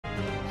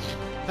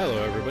Hello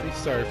everybody,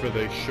 sorry for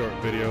the short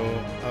video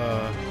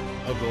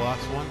of the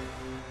last one.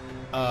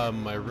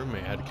 My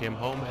roommate had came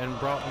home and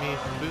brought me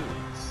food,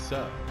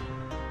 so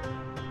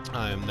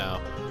I am now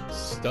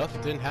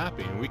stuffed and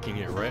happy and we can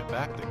get right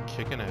back to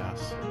kicking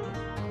ass.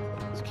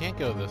 So can't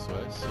go this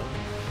way, so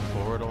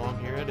forward along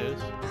here it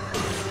is.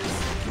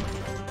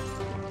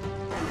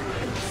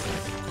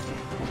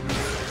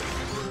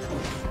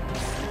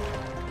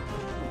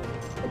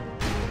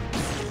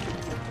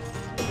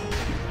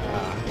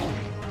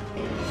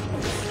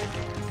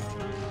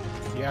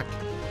 Yeah,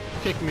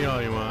 kick me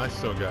all you want, I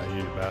still got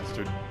you,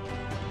 bastard.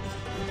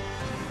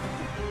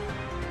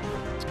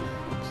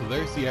 So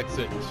there's the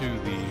exit to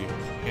the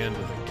Hand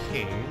of the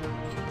King.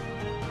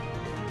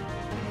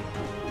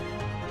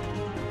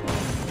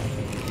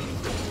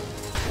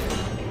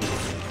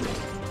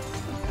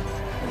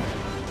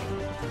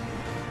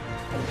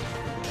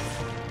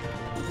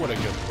 What a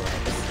good play.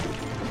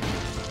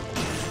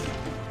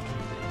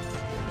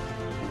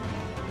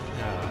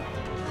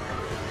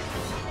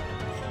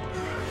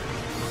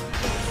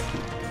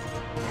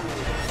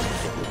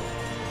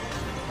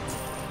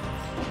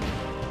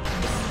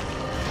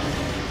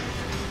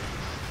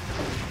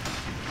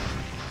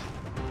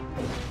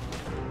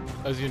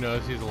 As you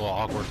notice, he's a little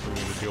awkward for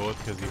me to deal with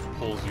because he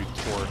pulls you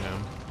toward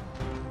him.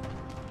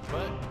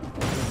 But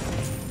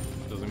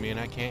doesn't mean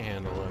I can't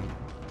handle him.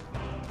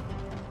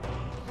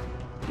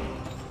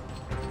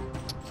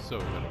 So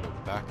we're gonna go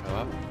back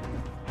up.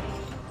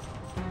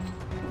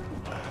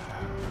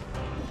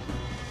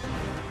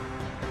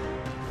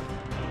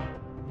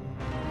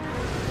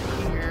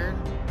 Here.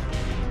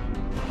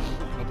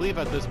 I believe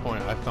at this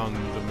point I found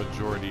the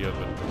majority of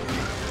it.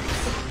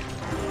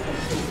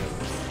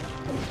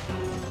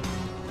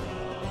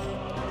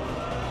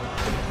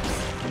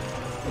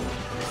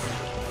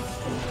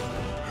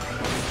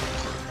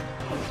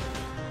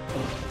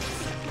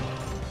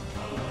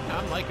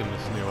 I'm liking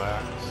this new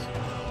axe.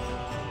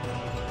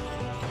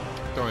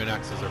 Throwing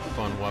axes are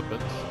fun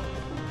weapons.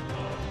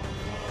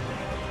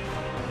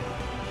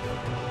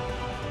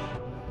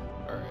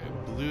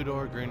 Alright, blue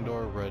door, green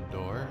door, red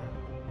door.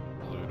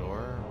 Blue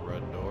door,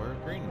 red door,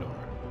 green door.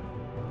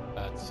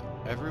 That's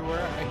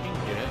everywhere I can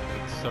get,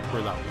 except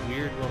for that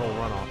weird little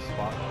runoff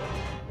spot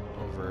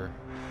over...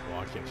 Well,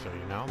 I can't show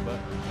you now, but I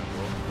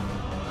will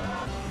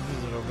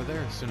visit over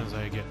there as soon as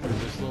I get through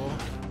this little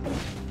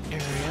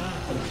area.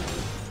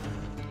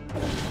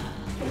 Yeah,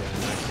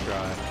 nice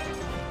try.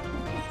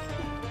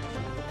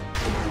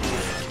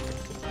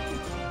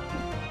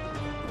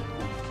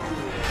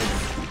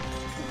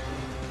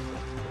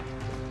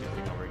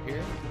 Anything over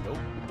here?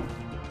 Nope.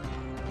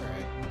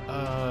 Alright.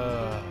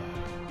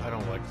 I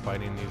don't like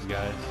fighting these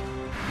guys.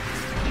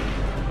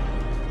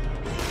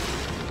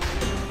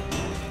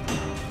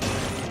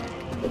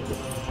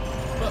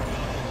 But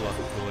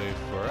luckily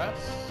for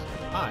us,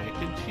 I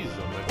can cheese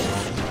them as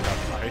long as I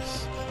have ice.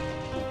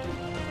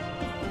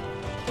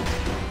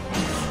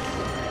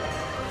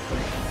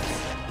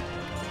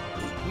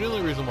 The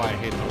only reason why I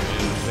hate them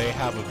is they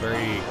have a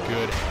very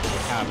good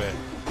habit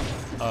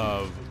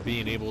of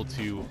being able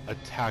to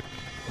attack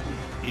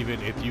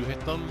even if you hit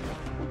them,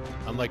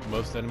 unlike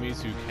most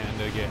enemies who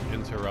kind of get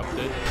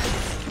interrupted.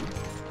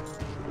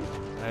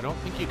 And I don't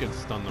think you can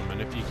stun them,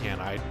 and if you can,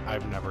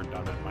 I've never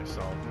done it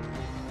myself.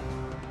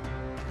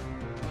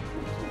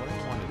 So what I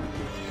want to do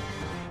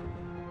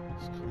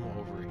is come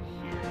over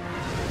here.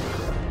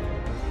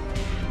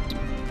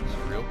 Just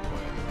real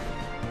quick.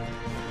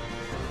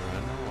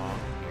 Run along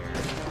here.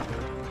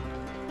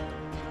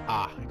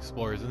 Ah,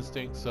 Explorer's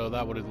Instinct, so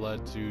that would have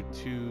led to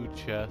 2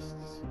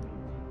 chests,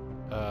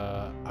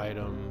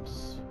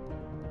 items.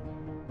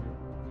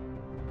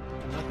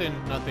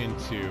 Nothing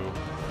too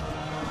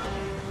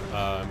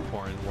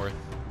important, worth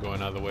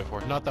going out of the way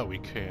for. Not that we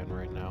can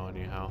right now,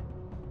 anyhow.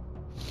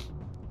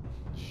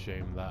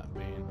 Shame that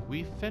being.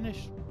 We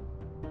finished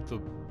the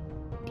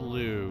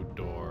blue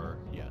door.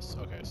 Yes,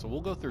 okay, so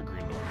we'll go through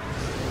green door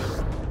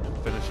and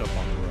finish up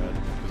on the red,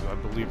 because I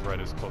believe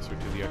red is closer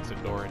to the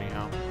exit door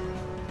anyhow.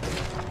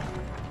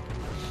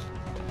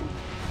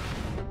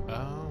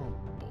 Oh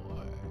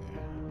boy.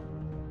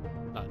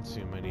 Not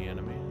too many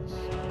enemies.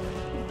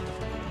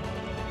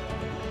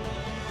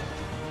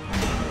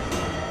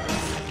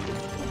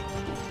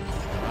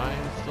 I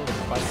am still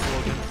spiteful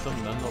against them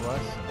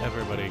nonetheless.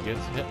 Everybody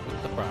gets hit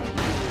with the prize.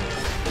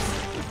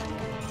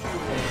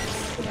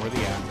 Or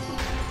the axe.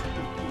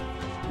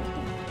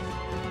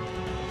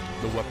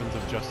 The weapons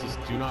of justice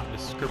do not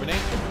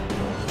discriminate.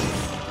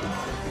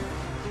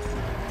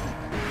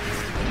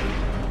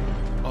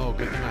 Oh,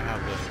 good thing I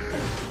have this.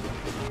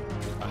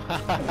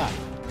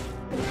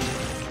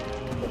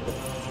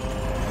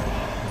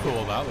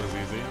 Cool, that was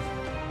easy.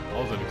 I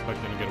wasn't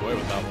expecting to get away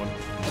with that one.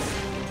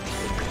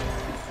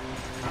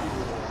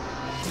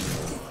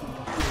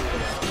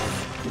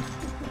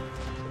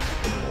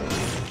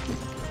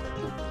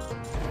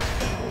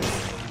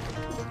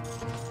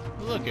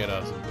 Look at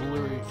us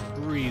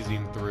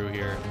breezing through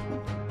here.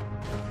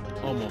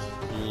 Almost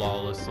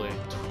flawlessly.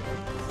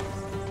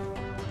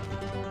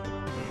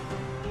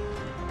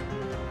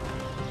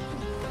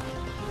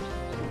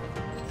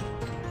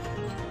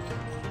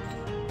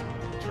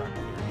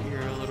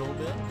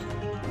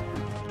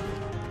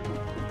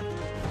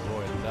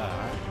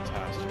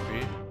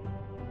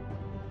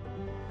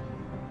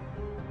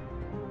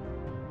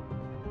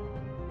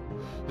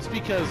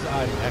 just because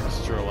I'm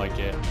extra like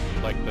this,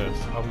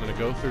 I'm gonna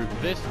go through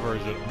this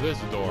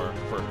door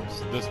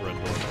first, this red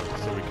door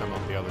first, so we come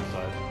out the other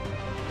side.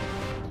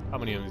 How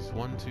many enemies?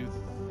 1, 2, 3,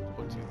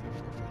 4,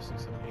 5,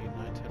 6, 7, 8,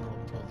 9, 10,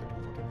 11, 12, 13,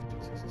 14,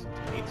 15, 16,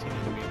 17, 18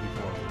 enemies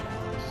before the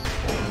boss.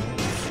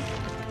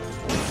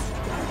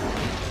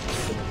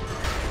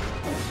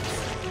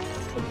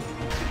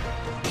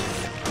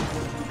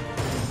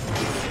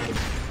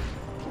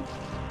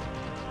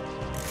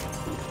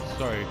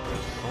 Sorry,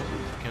 Chris. Oh,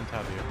 can't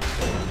have you.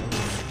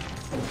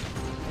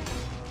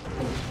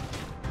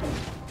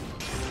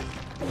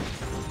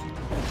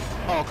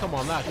 Oh, come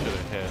on, that should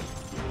have hit.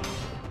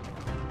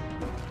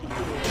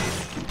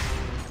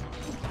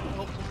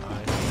 Oh,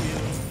 I see you.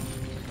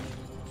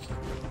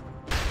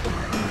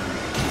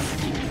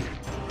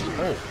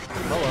 Oh,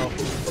 hello.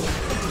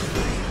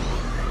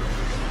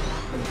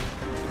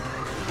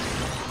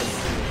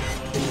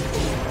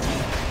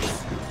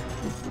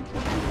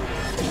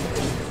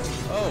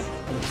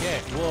 Okay,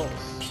 well,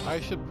 I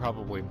should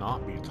probably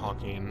not be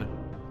talking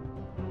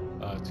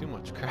too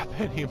much crap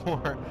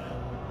anymore.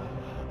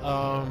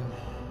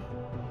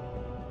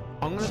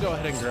 I'm gonna go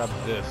ahead and grab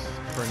this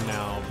for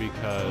now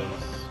because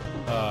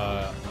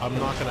I'm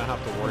not gonna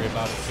have to worry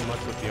about it too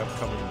much with the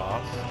upcoming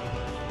boss.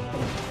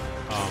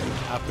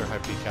 After High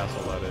Peak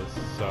Castle, that is,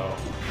 so.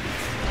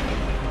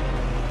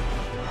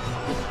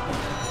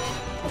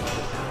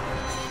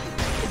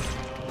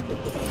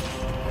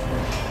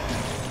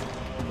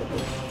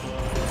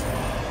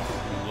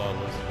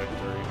 Flawless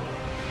victory.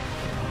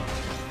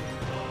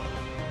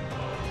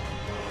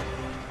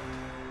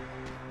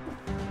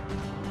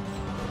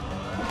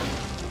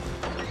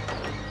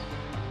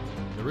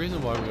 The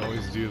reason why we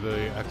always do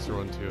the extra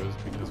one too is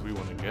because we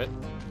want to get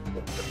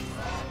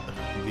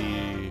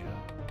the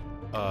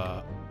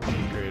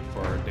upgrade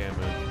for our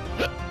damage.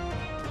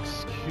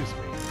 Excuse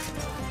me.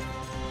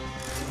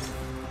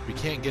 We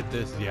can't get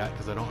this yet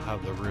because I don't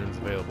have the runes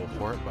available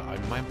for it, but I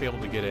might be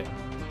able to get it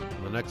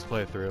in the next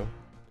playthrough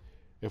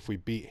if we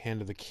beat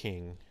Hand of the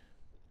King,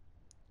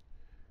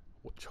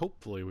 which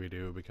hopefully we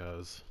do,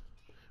 because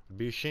it'd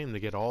be a shame to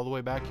get all the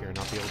way back here and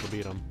not be able to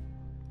beat him.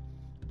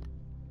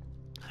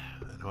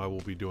 And I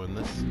will be doing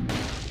this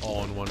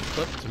all in one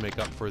clip to make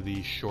up for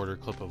the shorter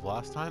clip of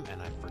last time,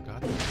 and I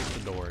forgot to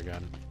hit the door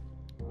again.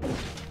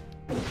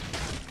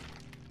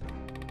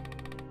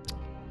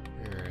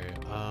 Alright,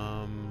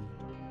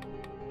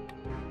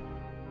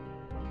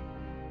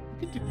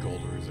 we could do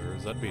gold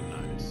reserves, that'd be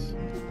nice.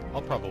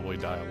 I'll probably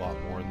die a lot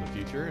more in the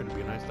future. It'd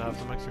be nice to have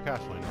some extra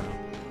cash laying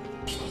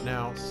around.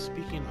 Now,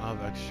 speaking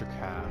of extra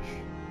cash,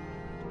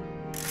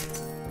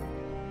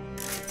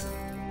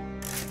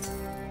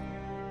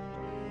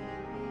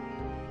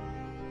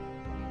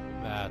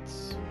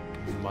 that's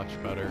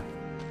much better.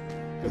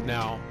 Because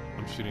now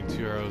I'm shooting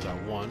 2 arrows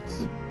at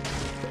once,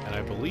 and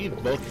I believe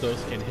both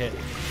those can hit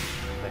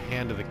the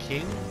Hand of the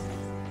King.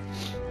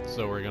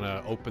 So we're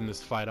gonna open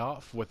this fight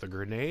off with a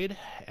grenade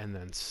and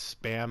then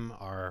spam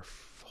our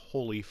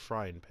holy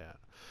frying pan.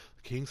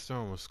 The King's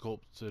throne was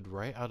sculpted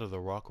right out of the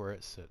rock where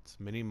it sits.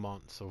 Many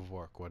months of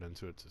work went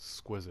into its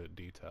exquisite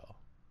detail.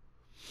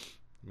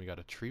 We got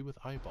a tree with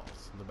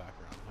eyeballs in the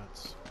background.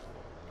 That's a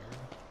little weird.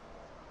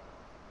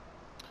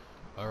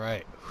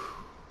 Alright.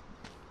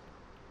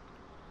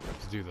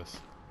 Let's do this.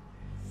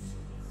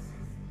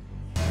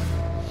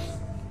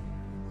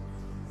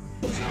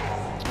 Look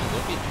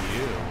at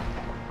you.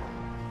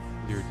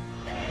 Your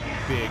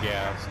big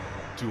ass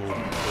dual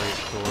great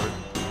sword.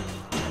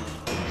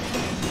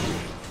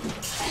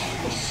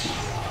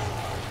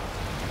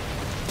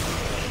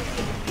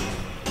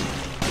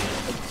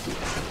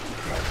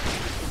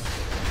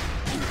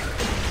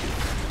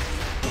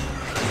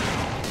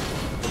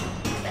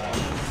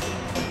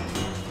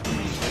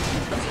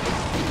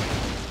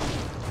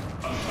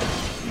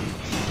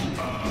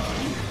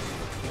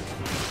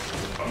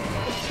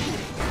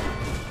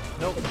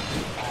 Nope.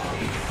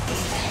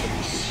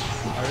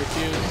 I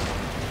refuse.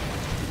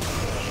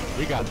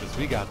 We got this,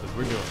 we got this.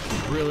 We're doing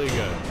really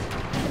good.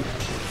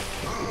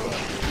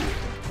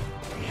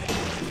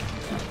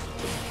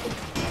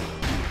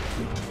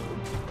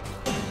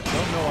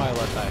 Don't know why I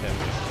let that hit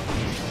me.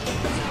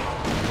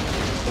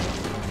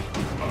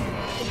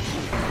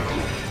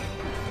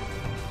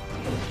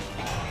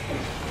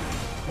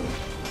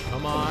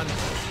 Come on.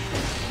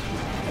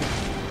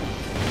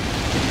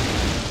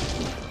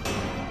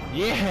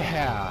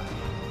 Yeah!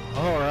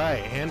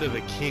 Alright, Hand of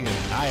the King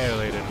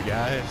annihilated,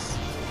 guys.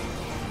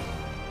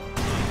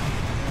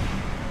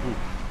 Ooh.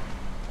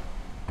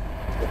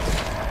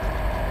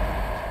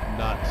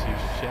 Not too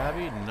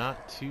shabby,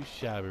 not too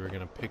shabby. We're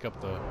gonna pick up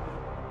the...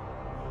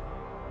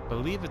 I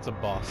believe it's a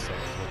boss cell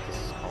is what this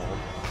is called.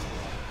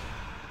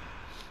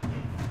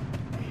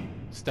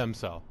 Stem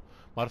Cell.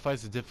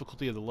 Modifies the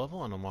difficulty of the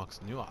level and unlocks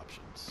new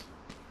options.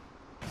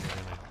 We're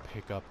gonna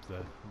pick up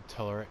the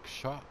Telluric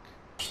Shock.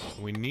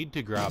 We need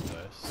to grab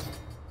this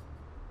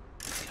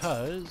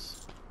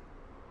because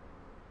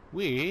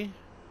we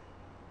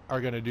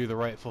are going to do the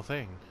rightful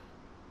thing,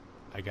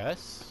 I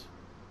guess.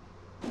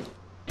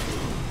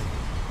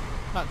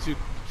 Not too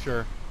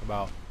sure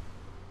about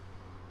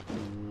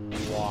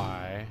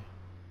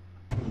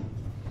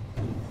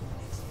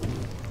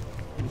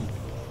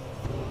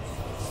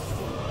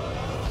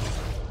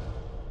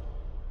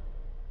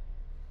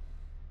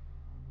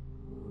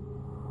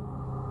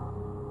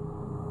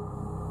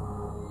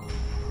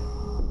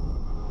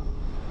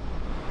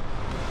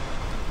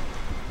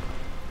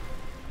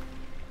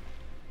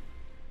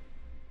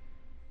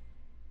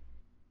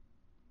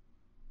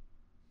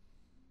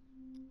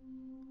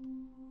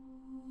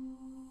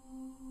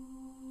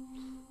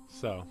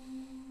So,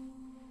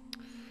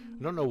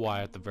 I don't know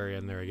why at the very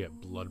end there I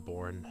get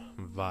Bloodborne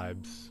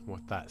vibes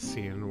with that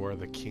scene where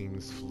the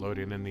king's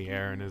floating in the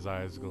air and his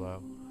eyes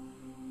glow.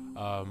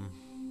 I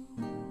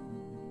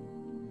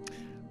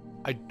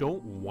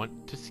don't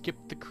want to skip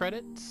the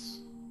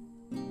credits.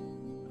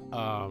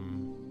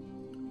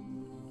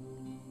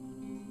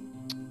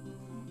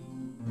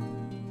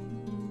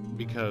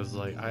 Because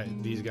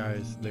like these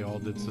guys, they all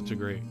did such a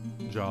great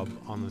job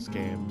on this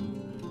game,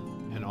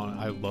 and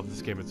I love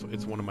this game.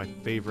 It's one of my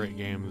favorite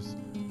games,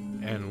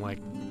 and like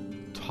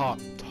top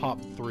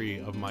 3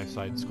 of my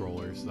side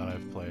scrollers that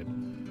I've played.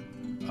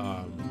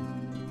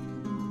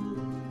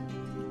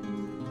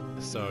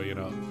 So you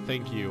know,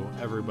 thank you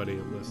everybody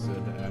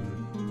listed,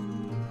 and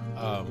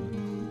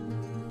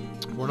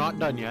we're not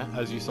done yet.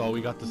 As you saw,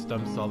 we got the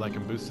stem cell that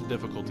can boost the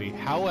difficulty.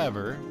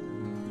 However,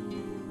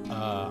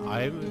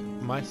 I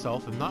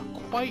myself am not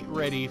quite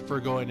ready for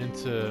going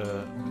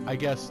into, I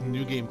guess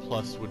New Game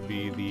Plus would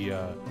be the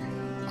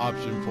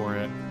option for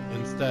it.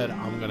 Instead,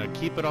 I'm gonna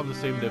keep it on the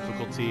same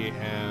difficulty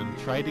and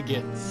try to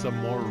get some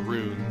more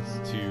runes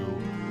to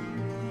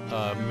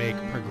make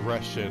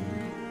progression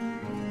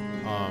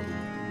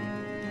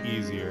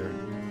easier.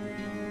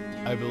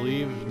 I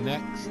believe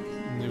next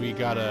we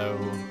gotta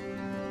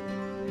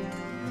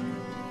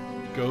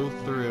go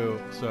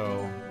through,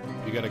 so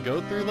you gotta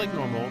go through like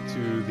normal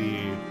to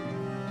the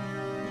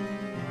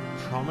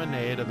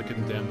Promenade of the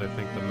Condemned, I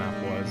think the map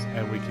was,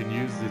 and we can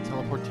use the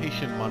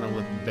teleportation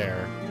monolith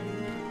there.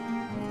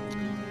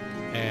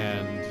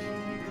 And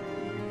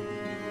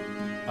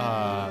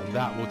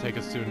that will take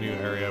us to a new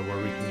area where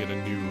we can get a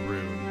new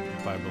rune,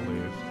 if I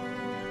believe.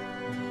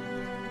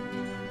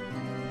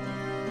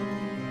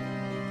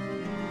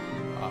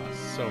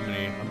 So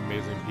many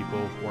amazing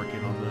people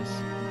working on this.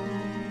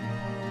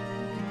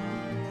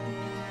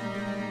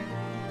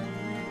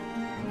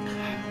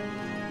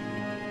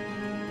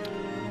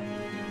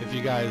 If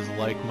you guys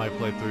like my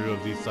playthrough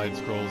of these side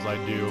scrolls, I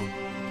do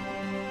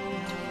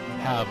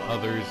have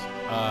others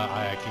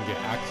I can get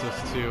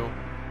access to,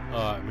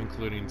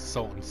 including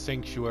Sultan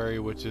Sanctuary,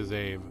 which is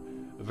a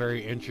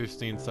very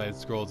interesting side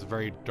scroll. It's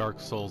very Dark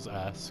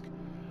Souls-esque.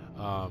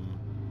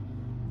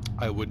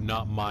 I would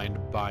not mind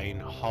buying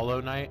Hollow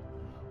Knight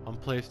on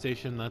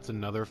PlayStation. That's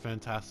another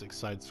fantastic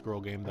side scroll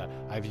game that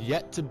I've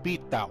yet to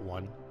beat that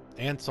one.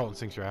 And Sultan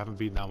Sanctuary, I haven't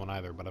beaten that one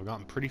either, but I've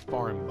gotten pretty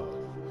far in both.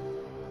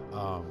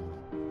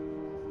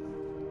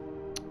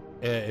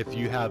 If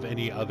you have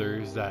any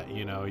others that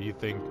you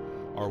think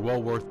are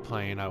well worth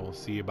playing, I will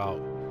see about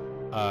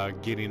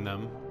getting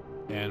them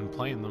and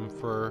playing them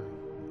for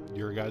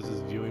your guys'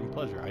 viewing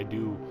pleasure. I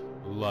do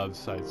love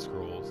side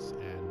scrolls,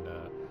 and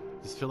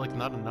just feel like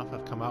not enough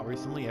have come out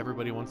recently.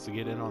 Everybody wants to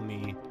get in on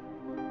the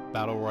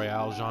battle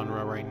royale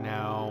genre right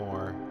now,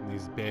 or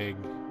these big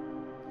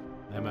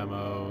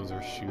MMOs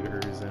or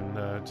shooters,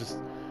 and just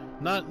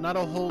not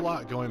a whole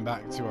lot going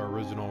back to our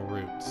original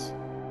roots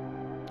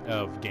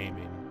of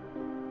gaming.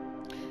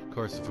 Of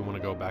course, if we want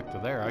to go back to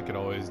there, I could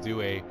always do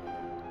a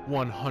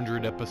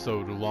 100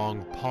 episode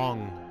long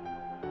Pong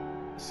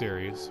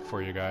series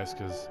for you guys,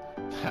 because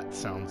that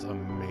sounds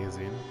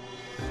amazing.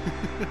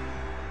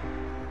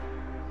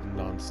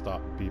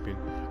 Non-stop beeping.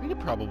 I could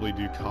probably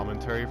do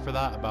commentary for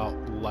that about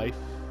life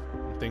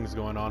and things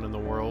going on in the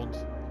world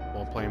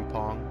while playing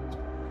Pong.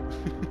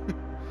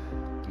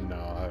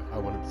 No, I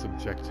wouldn't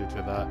subject you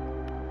to that.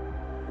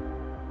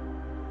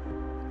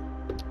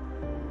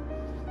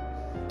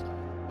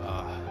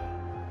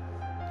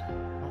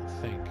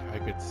 I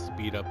could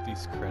speed up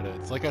these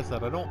credits. Like I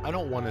said, I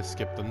don't want to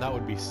skip them. That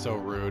would be so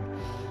rude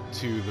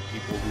to the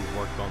people who've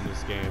worked on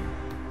this game.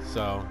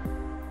 So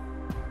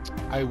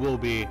I will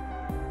be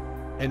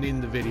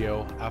ending the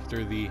video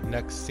after the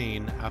next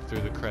scene, after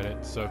the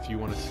credits. So if you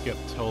want to skip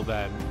till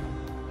then,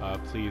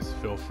 please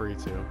feel free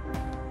to.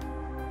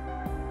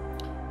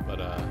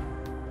 But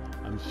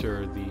I'm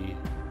sure the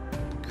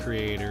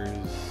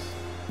creators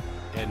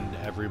and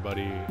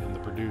everybody and the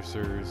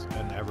producers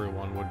and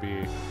everyone would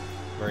be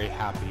very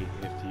happy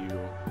if you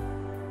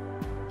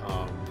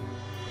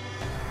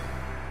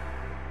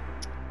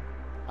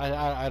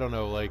I don't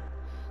know, like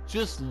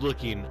just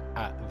looking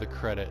at the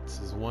credits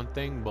is one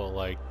thing, but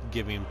like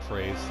giving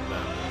praise to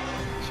them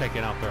and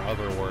checking out their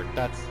other work,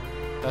 that's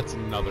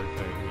another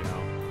thing, you know.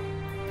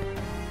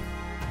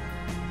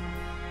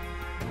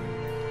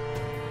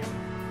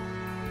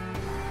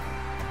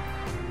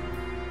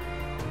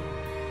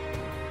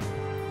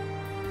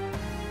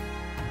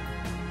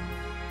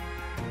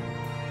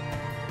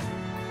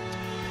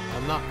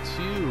 I'm not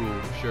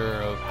too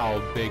sure of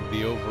how big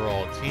the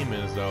overall team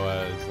is, though,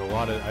 as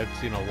I've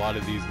seen a lot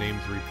of these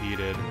names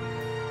repeated.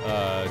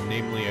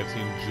 Namely, I've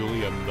seen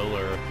Julia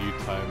Miller a few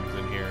times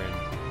in here,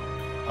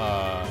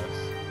 and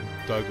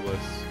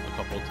Douglas a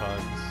couple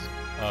times.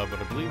 But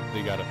I believe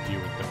they got a few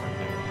with different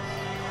names.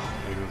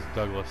 Like it was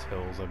Douglas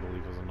Hills, I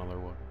believe, was another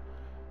one.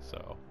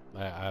 So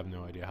I have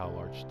no idea how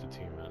large the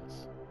team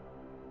is.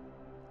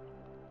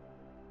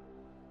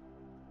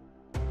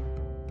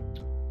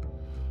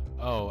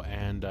 Oh,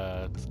 and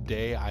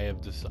today I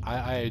have just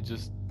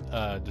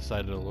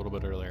decided a little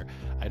bit earlier.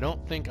 I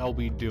don't think I'll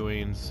be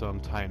doing some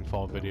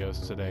Titanfall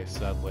videos today,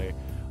 sadly.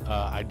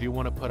 I do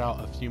want to put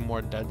out a few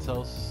more Dead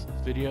Cells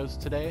videos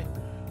today,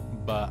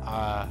 but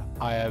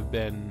I've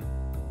been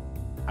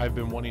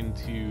wanting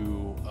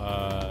to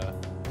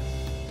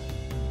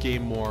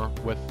game more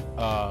with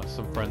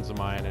some friends of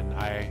mine, and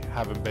I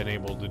haven't been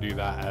able to do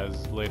that,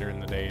 as later in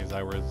the days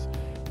I was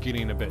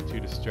getting a bit too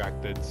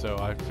distracted. So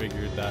I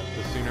figured that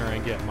the sooner I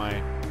get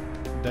my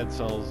Dead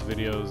Cells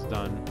videos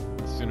done,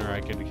 the sooner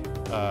I could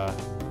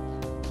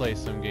play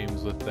some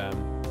games with them.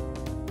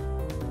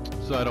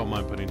 So I don't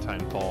mind putting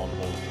Titanfall on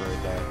hold for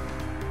a day.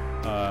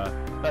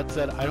 That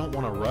said, I don't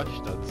want to rush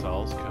Dead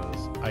Cells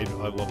because I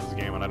love this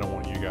game and I don't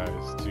want you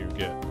guys to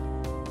get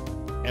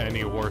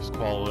any worse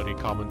quality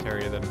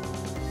commentary than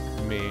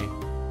me.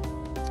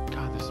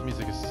 God, this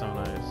music is so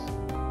nice.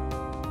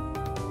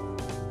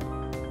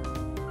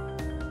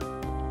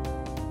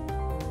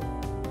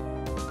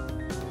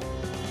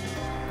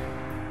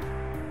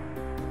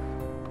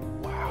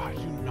 Wow, I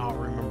do not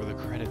remember the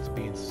credits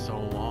being so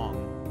long.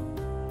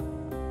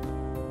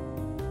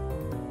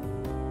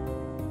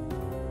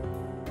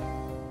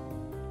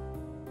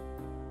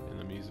 And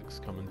the music's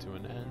coming to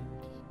an end.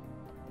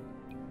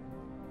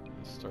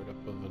 And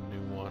startup of a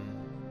new one.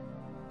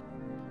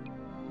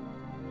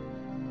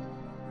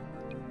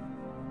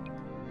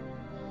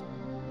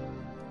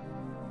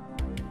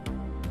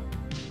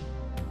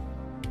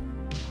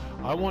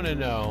 I want to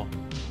know,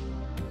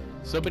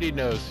 somebody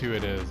knows who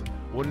it is,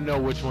 want to know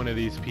which one of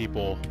these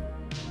people's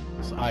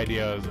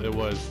ideas it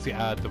was to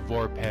add the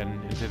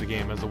Vorpen into the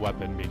game as a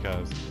weapon,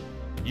 because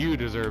you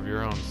deserve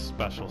your own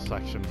special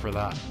section for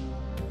that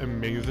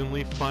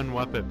amazingly fun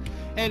weapon.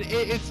 And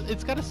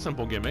it's got a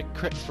simple gimmick,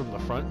 crits from the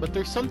front, but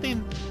there's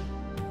something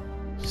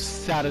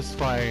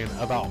satisfying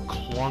about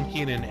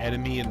clunking an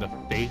enemy in the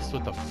face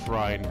with a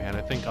frying pan.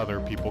 I think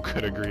other people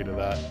could agree to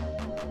that.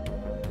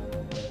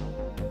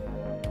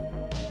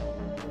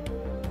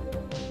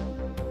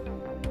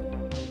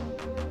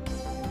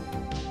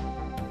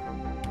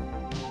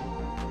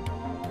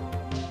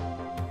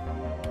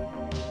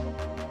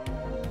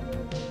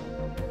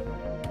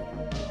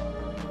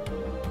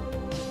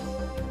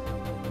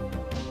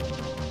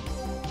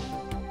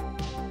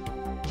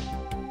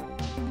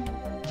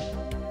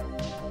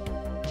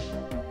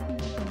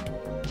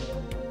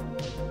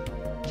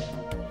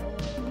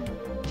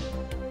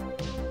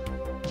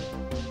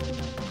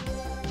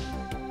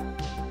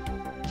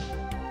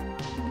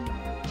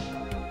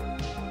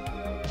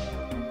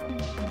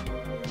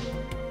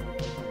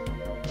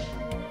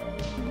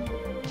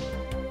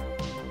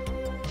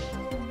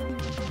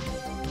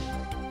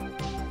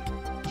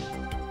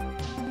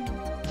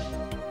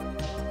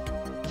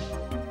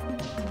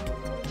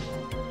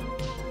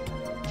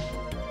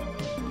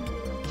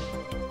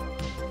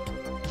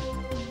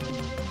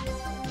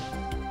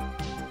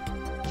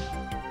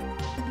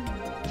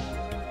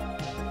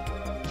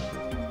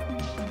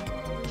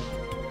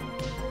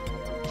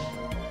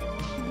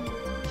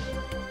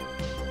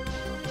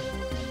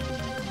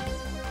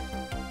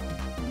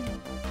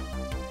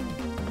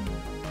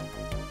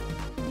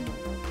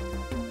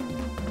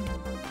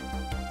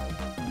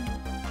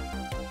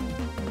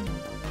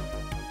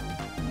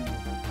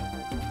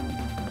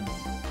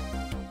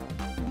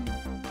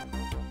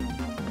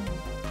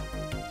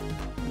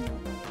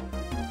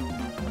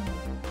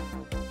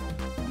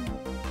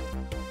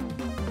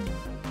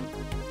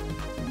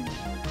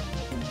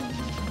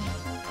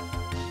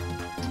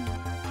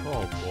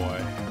 Oh boy.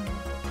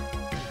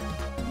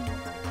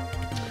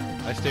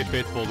 I stay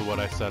faithful to what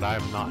I said. I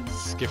am not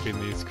skipping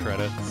these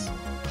credits.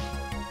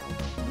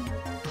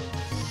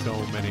 So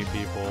many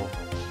people.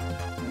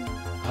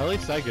 At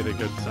least I get a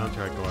good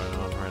soundtrack going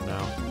on right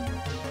now.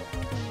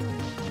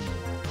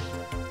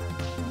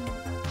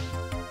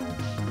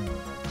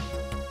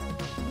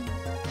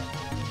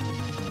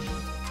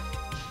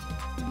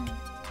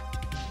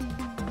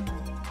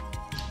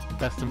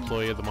 Best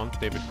Employee of the Month,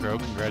 David Crow.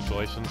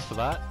 Congratulations to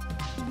that.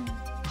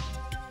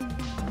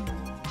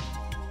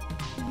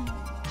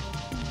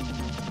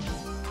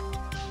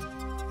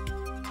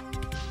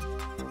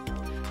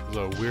 It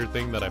was a weird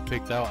thing that I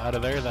picked out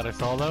of there that I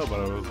saw though, but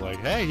I was like,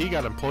 hey, he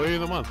got Employee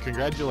of the Month.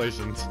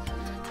 Congratulations.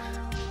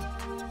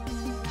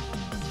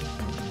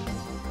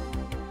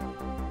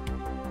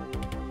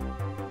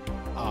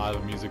 The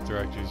music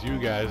directors, you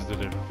guys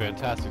did a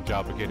fantastic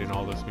job of getting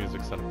all this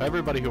music set up.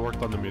 Everybody who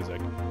worked on the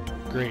music,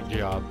 great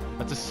job.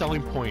 That's a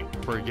selling point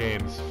for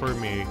games, for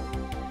me.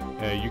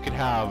 You could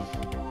have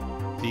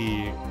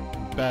the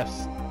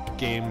best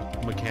game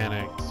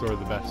mechanics or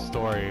the best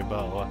story,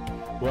 but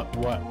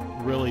what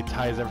really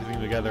ties everything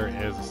together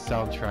is a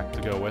soundtrack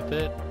to go with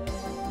it.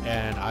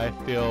 And I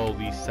feel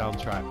the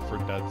soundtrack for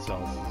Dead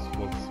Cells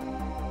was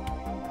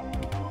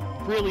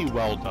really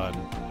well done,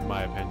 in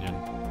my opinion.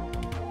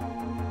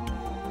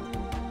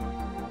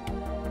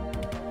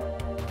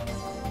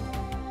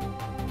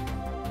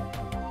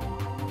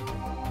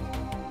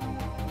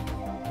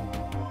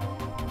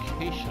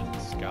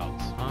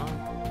 Scouts, huh?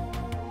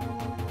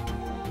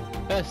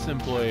 Best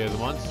Employee of the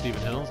Month,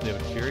 Stephen Hills,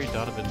 David Fury,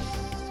 Donovan,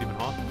 Stephen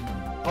Hoff.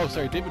 Oh,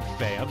 sorry, David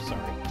Fay. I'm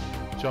sorry.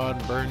 John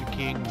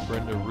Bernking,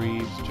 Brenda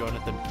Reeves,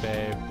 Jonathan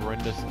Fay,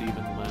 Brenda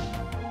Stephen Lynn,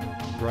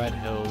 Brad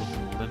Hills,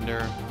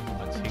 Linder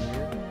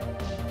Huntinger.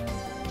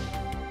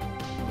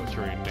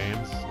 Butchering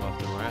names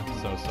left and right.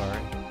 So sorry.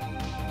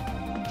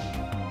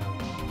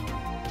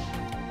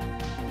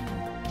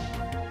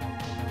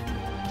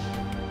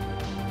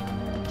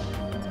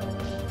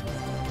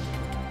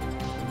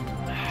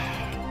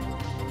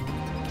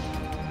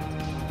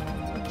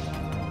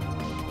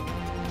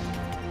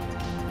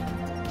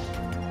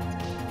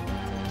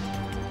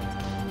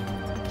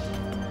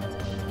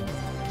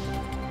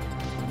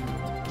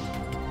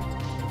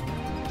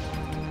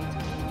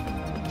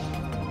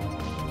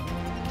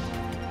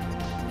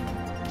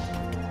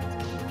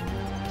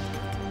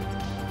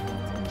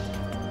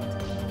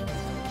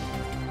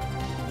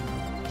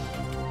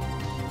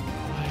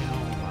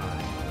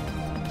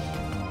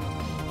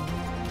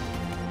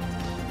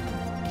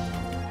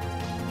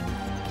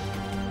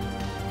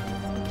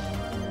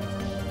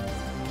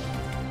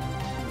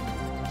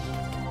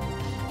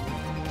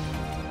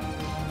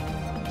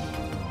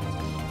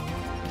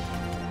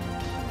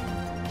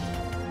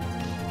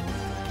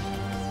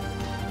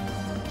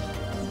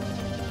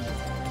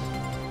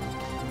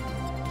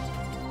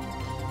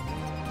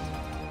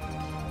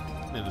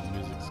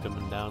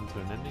 Coming down to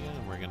an ending,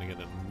 and we're gonna get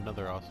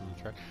another awesome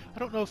track. I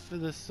don't know if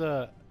this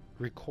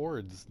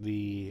records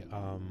the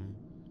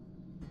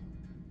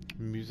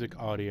music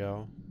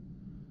audio.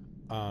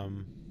 I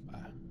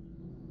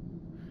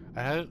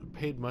hadn't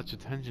paid much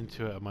attention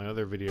to it in my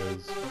other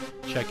videos,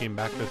 checking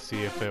back to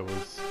see if it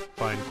was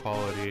fine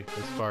quality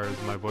as far as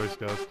my voice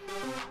goes.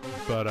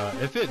 But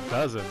if it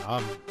doesn't,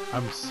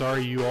 I'm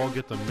sorry you all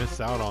get to miss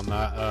out on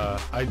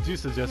that. I do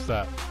suggest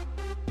that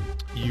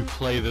you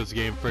play this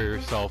game for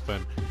yourself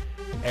and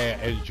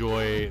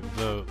enjoy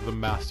the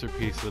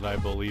masterpiece that I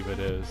believe it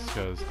is,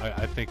 because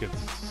I think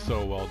it's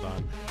so well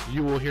done.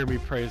 You will hear me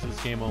praise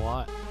this game a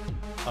lot.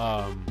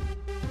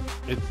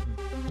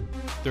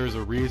 There's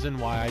a reason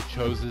why I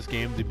chose this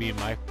game to be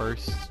my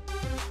first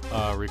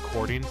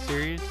recording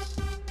series,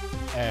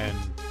 and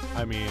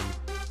I mean,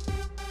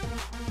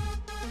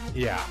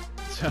 yeah.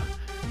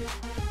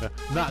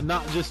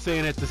 Not just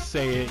saying it to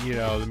say it, you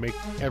know, to make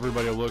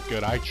everybody look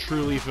good. I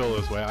truly feel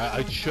this way.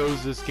 I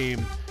chose this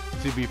game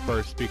to be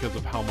first because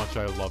of how much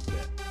I loved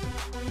it.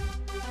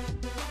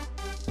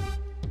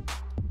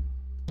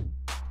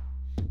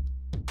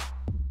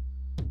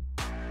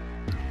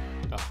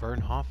 Got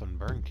Bernhoff and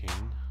Bernking.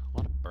 A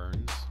lot of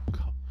Burns.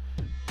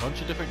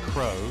 Bunch of different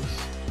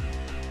crows.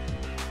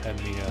 And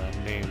the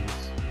names.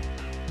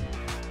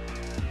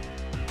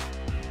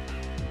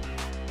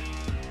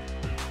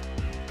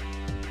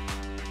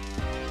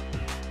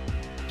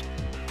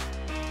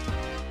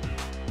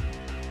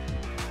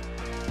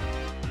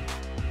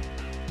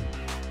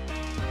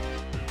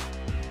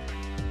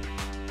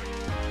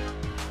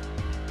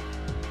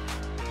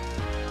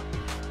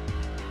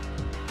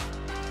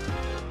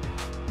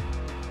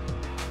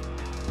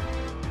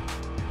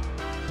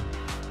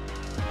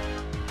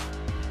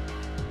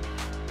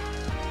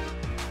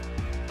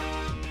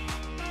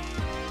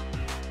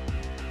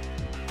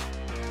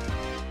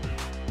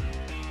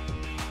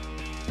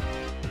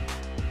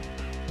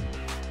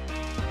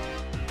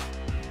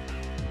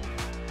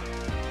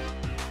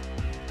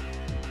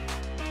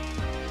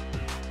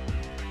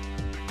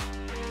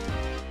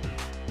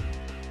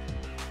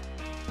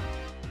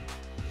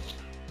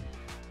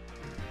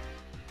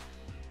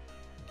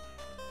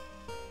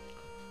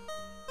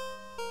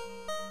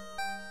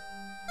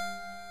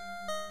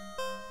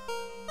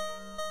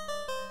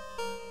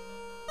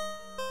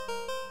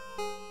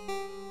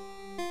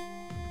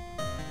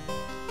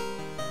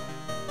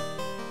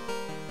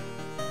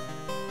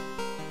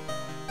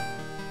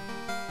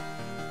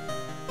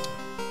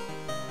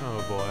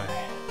 Oh boy.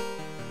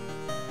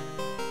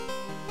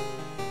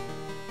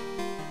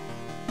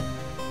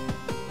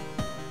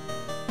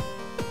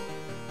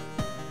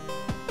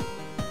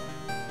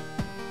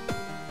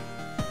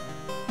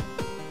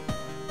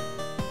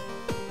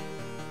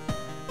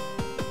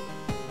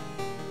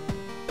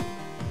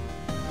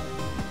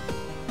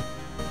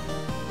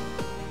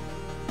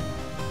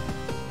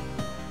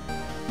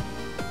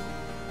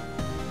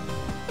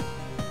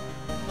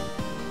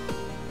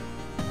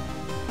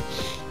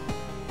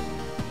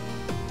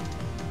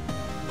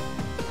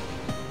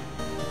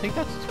 I think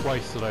that's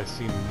twice that I've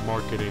seen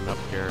marketing up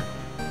here.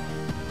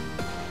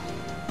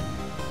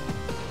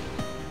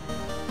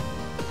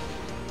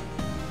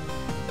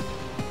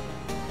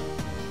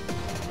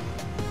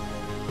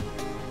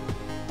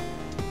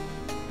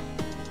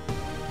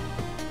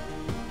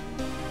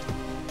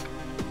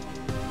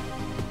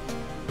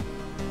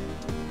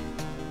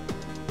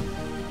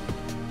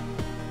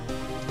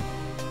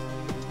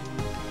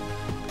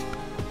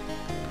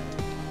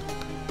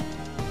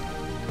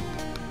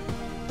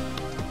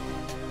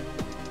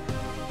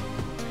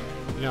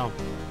 Now,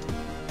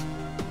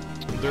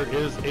 there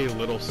is a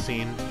little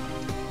scene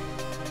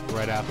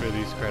right after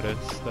these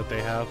credits that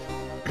they have.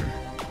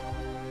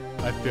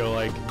 I feel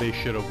like they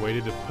should have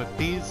waited to put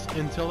these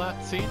until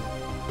that scene.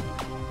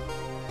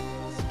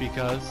 It's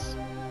because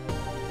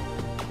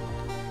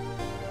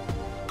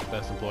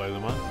Best Employee of the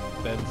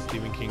Month, Ben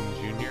Stephen King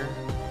Jr.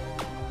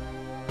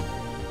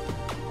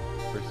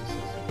 versus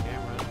Citizen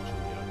Cameron,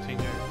 Julio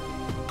Tinger.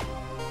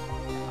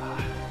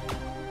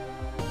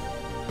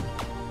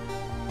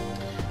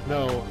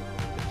 No,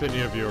 if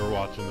any of you are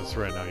watching this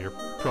right now, you're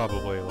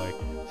probably like,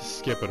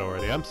 skip it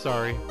already. I'm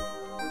sorry.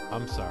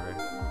 I'm sorry.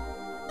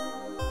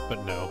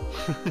 But no.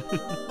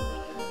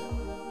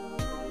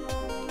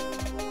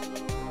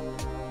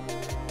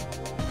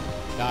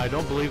 Now, I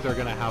don't believe they're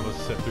gonna have us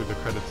sit through the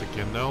credits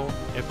again, though,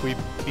 if we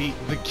beat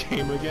the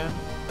game again.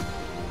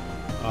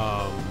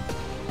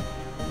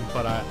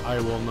 But I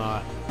will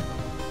not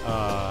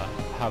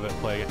have it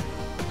play.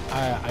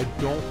 I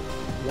don't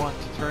want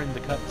to turn the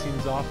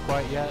cutscenes off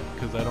quite yet,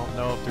 because I don't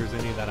know if there's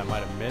any that I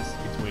might have missed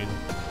between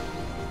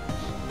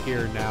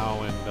here,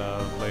 now,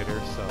 and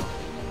later, so.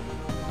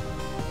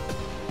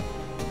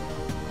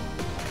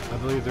 I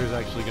believe there's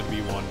actually going to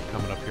be one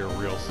coming up here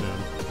real soon.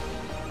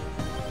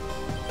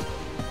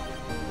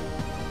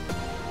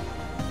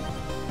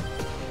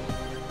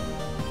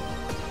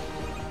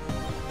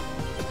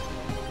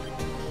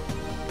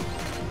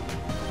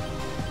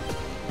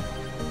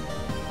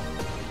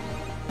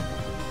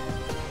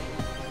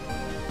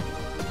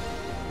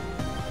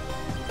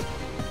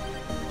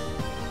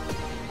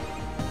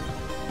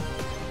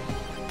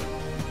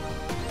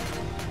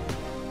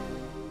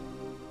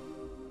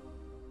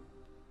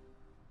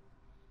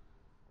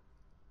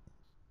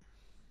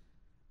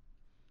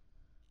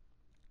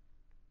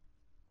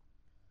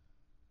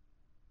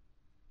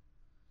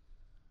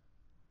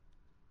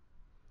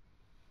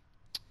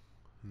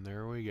 And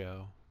there we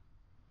go.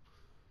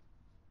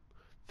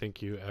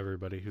 Thank you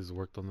everybody who's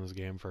worked on this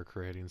game for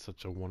creating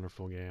such a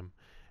wonderful game,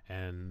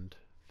 and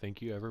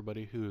thank you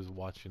everybody who is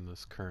watching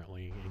this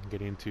currently and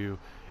getting to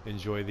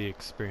enjoy the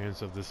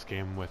experience of this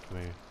game with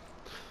me.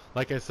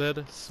 Like I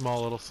said,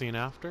 small little scene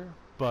after,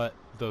 but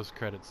those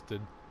credits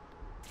did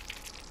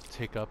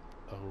take up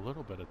a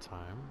little bit of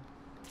time.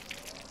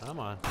 Come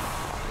on.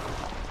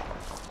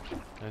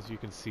 As you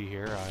can see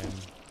here, I am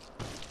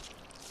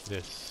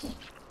this,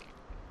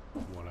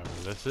 whatever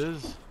this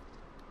is.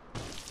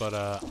 But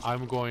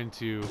I'm going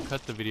to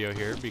cut the video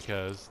here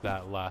because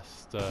that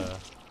last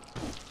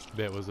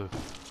bit was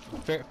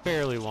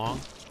fairly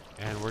long,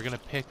 and we're gonna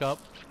pick up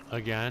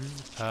again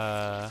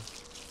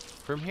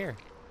from here.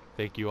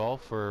 Thank you all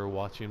for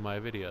watching my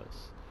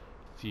videos.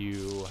 If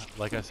you,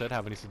 like I said,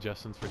 have any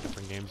suggestions for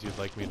different games you'd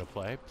like me to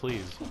play,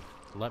 please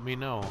let me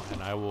know,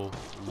 and I will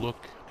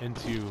look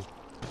into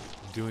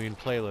doing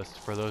playlists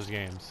for those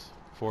games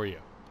for you.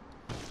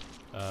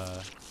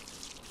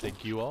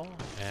 Thank you all,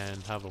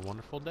 and have a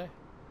wonderful day.